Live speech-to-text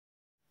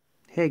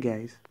Hey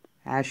guys,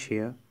 Ash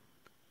here,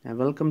 and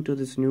welcome to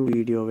this new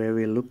video where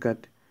we look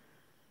at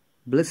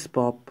Bliss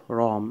Pop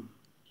ROM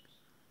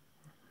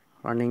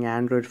running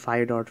Android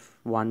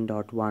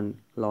 5.1.1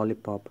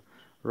 Lollipop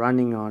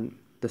running on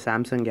the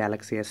Samsung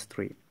Galaxy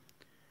S3.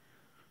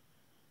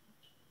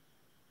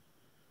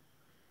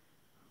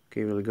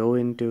 Okay, we'll go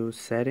into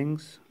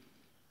settings.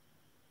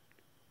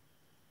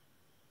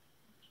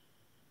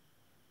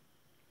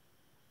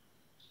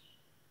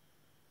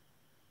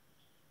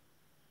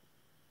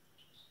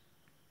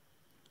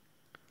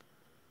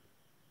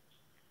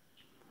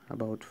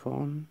 About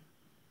phone.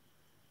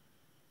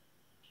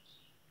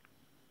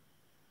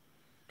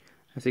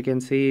 As you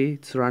can see,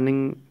 it's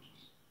running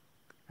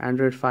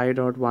Android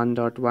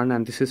 5.1.1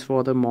 and this is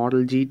for the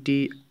model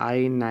GT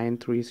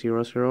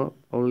I9300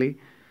 only.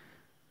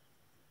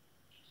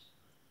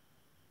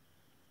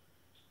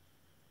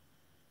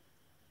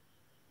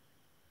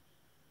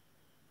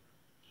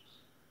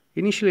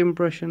 Initial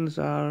impressions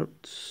are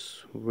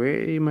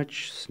very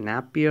much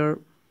snappier,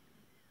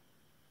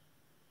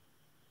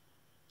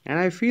 and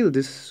I feel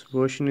this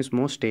version is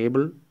more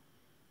stable.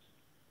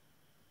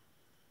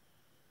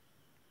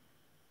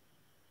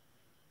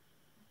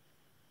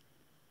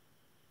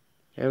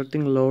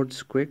 Everything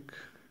loads quick,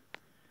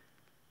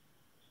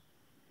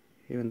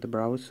 even the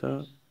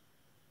browser.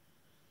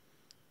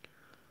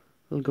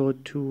 We'll go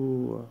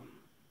to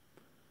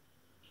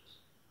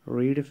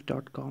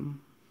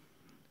rediff.com.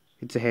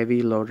 It's a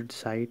heavy loaded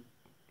site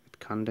with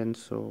content,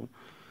 so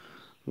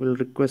we'll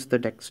request the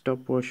desktop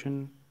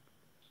version.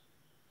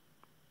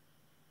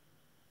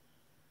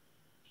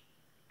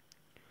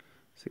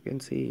 As you can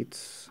see,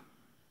 it's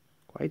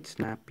quite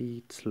snappy.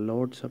 It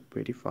loads up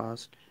very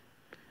fast.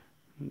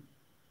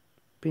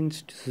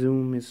 Pinched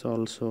zoom is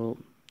also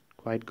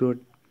quite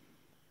good.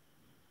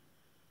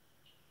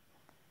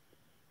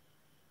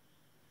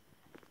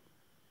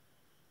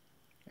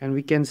 And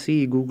we can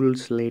see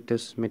Google's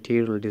latest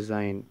material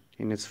design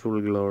in its full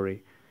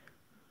glory.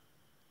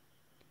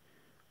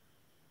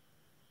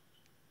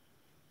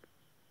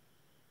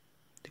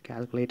 The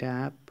calculator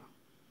app.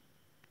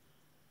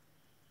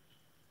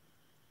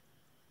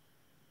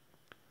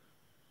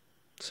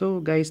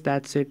 So guys,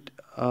 that's it.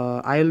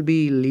 I'll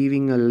be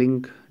leaving a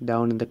link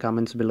down in the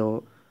comments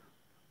below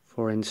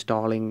for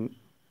installing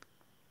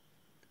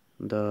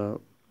the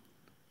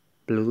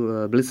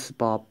Bliss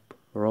Pop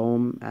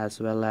ROM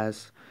as well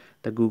as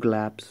the Google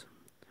apps,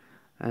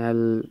 and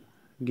I'll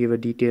give a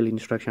detailed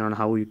instruction on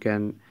how you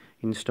can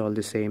install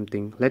the same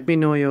thing. Let me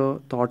know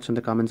your thoughts in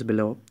the comments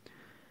below.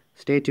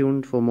 Stay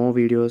tuned for more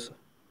videos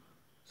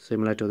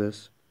similar to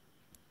this.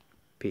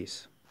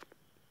 Peace.